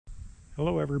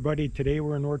Hello everybody, today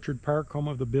we're in Orchard Park, home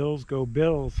of the Bills. Go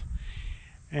Bills!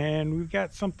 And we've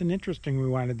got something interesting we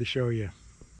wanted to show you.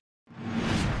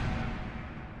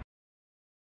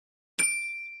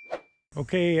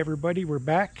 Okay everybody, we're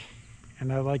back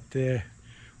and I'd like to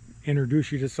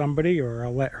introduce you to somebody, or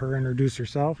I'll let her introduce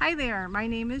herself. Hi there, my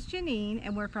name is Janine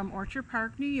and we're from Orchard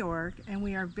Park, New York, and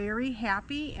we are very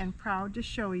happy and proud to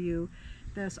show you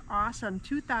this awesome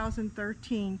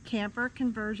 2013 camper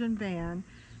conversion van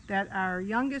that our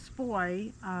youngest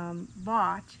boy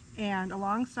bought, and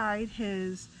alongside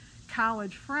his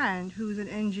college friend who's an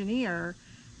engineer,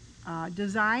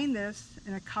 designed this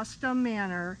in a custom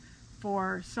manner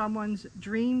for someone's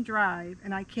dream drive,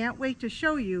 and I can't wait to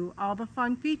show you all the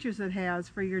fun features it has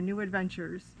for your new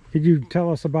adventures. Could you tell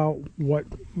us about what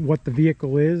the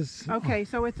vehicle is? Okay,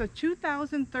 so it's a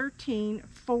 2013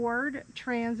 Ford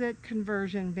Transit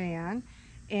conversion van,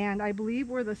 and I believe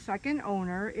we're the second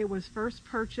owner. It was first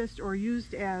purchased or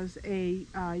used as a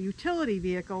utility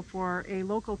vehicle for a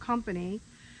local company.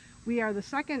 We are the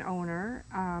second owner.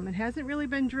 It hasn't really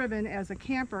been driven as a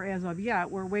camper as of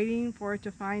yet. We're waiting for it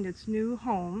to find its new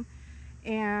home.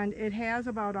 And it has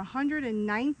about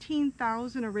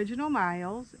 119,000 original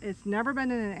miles. It's never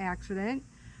been in an accident.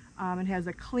 It has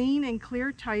a clean and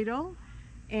clear title,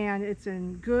 and it's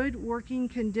in good working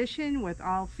condition with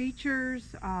all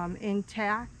features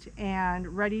intact and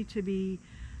ready to be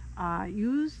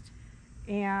used.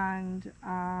 And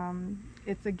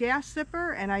it's a gas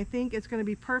sipper, and I think it's going to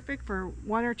be perfect for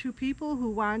one or two people who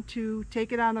want to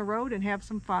take it on the road and have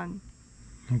some fun.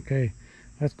 Okay,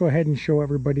 let's go ahead and show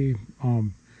everybody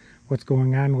what's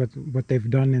going on with what they've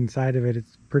done inside of it.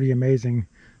 It's pretty amazing,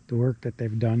 the work that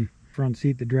they've done. Front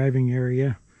seat, the driving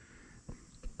area.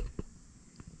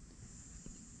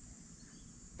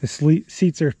 The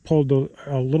seats are pulled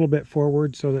a little bit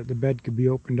forward so that the bed could be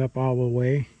opened up all the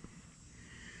way.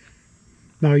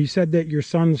 Now, you said that your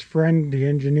son's friend, the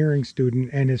engineering student,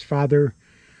 and his father,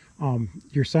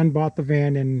 your son bought the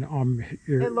van and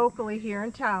locally here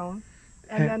in town.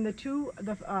 And then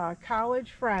the college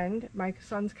friend, my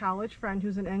son's college friend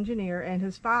who's an engineer, and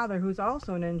his father who's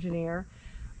also an engineer,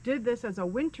 did this as a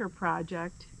winter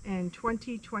project in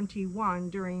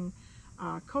 2021 during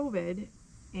COVID,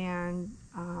 and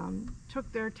took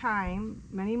their time,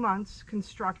 many months,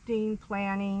 constructing,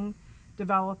 planning,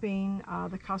 developing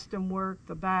the custom work,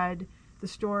 the bed, the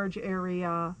storage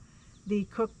area, the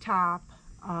cooktop,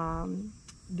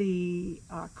 the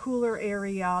cooler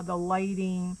area, the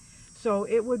lighting. So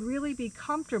it would really be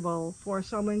comfortable for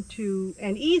someone to,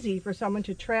 and easy for someone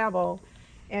to travel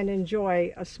and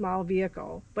enjoy a small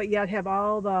vehicle, but yet have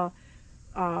all the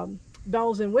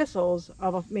bells and whistles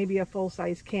of maybe a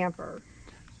full-size camper.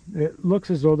 It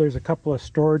looks as though there's a couple of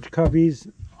storage cubbies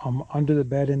under the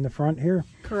bed in the front here.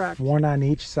 Correct. One on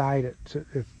each side,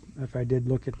 if I did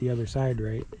look at the other side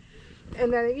right.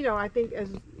 And then, you know, I think as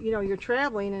you know, you're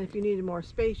traveling, and if you needed more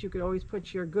space, you could always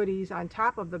put your goodies on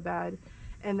top of the bed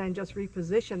and then just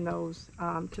reposition those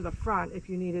to the front if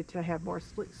you needed to have more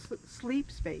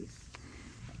sleep space.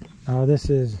 Now this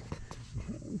is,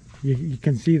 you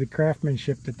can see the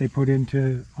craftsmanship that they put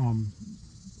into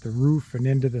the roof and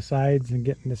into the sides and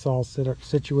getting this all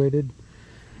situated.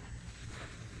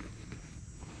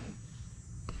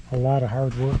 A lot of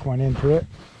hard work went into it.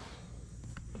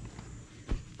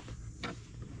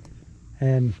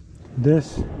 And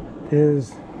this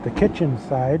is the kitchen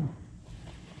side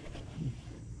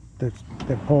that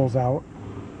pulls out.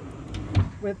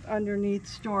 With underneath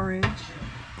storage.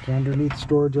 So underneath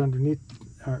storage, underneath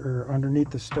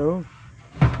the stove.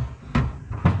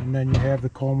 And then you have the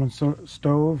Coleman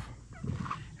stove,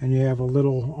 and you have a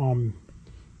little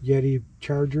Yeti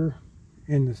charger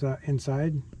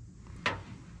inside.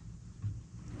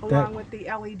 Along with the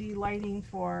LED lighting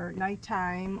for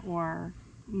nighttime or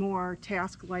more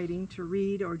task lighting to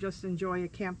read or just enjoy a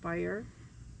campfire.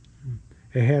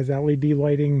 It has LED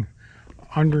lighting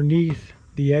underneath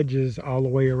the edges all the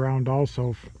way around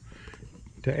also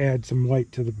to add some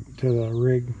light to the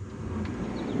rig.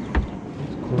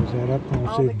 Let's close that up. And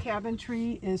all the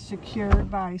cabinetry is secured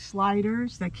by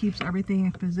sliders that keeps everything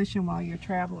in position while you're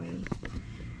traveling.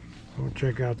 We'll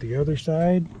check out the other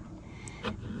side.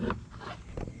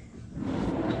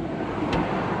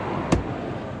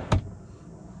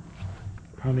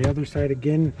 On the other side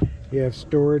again, you have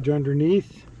storage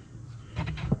underneath.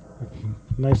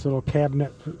 Nice little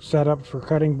cabinet set up for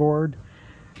cutting board,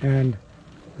 and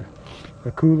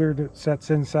a cooler that sets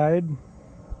inside.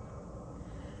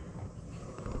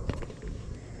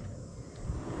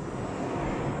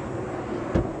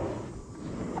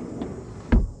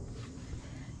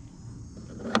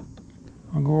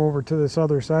 I'll go over to this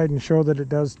other side and show that it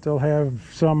does still have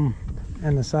some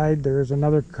and the side. There's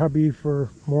another cubby for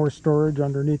more storage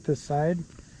underneath this side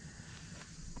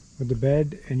with the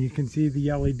bed, and you can see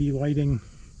the LED lighting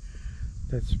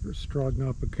that's strung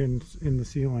up in the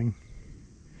ceiling.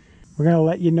 We're going to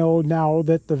let you know now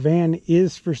that the van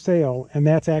is for sale, and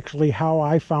that's actually how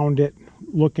I found it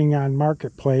looking on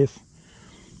Marketplace.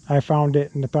 I found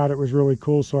it and I thought it was really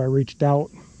cool, so I reached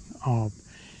out.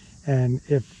 And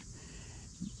if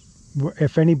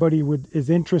anybody is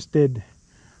interested,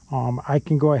 I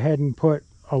can go ahead and put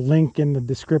a link in the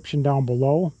description down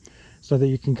below so that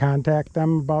you can contact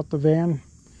them about the van.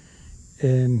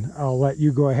 And I'll let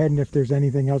you go ahead, and if there's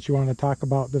anything else you want to talk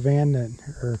about the van,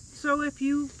 So if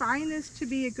you find this to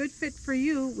be a good fit for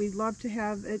you, we'd love to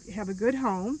have a good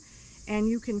home, and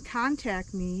you can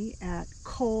contact me at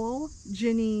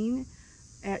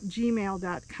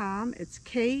kohljeanine@gmail.com. It's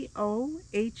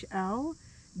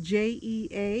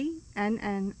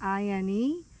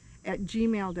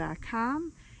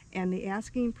KOHLJEANNINE@gmail.com, and the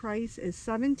asking price is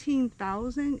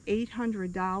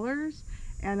 $17,800.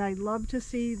 And I'd love to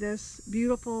see this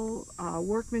beautiful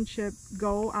workmanship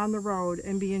go on the road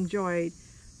and be enjoyed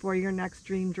for your next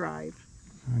dream drive.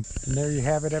 and there you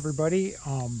have it, everybody.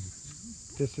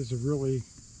 This is a really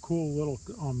cool little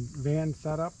van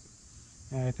setup,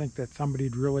 and I think that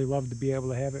somebody'd really love to be able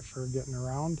to have it for getting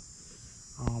around.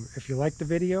 If you like the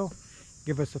video,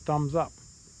 give us a thumbs up.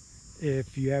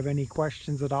 If you have any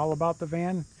questions at all about the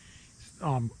van,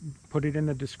 put it in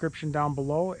the description down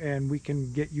below, and we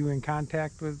can get you in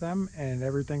contact with them, and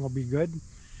everything will be good.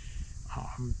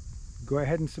 Go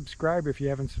ahead and subscribe if you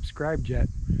haven't subscribed yet.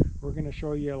 We're going to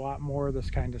show you a lot more of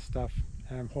this kind of stuff,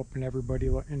 and I'm hoping everybody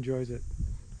enjoys it.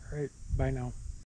 All right, bye now.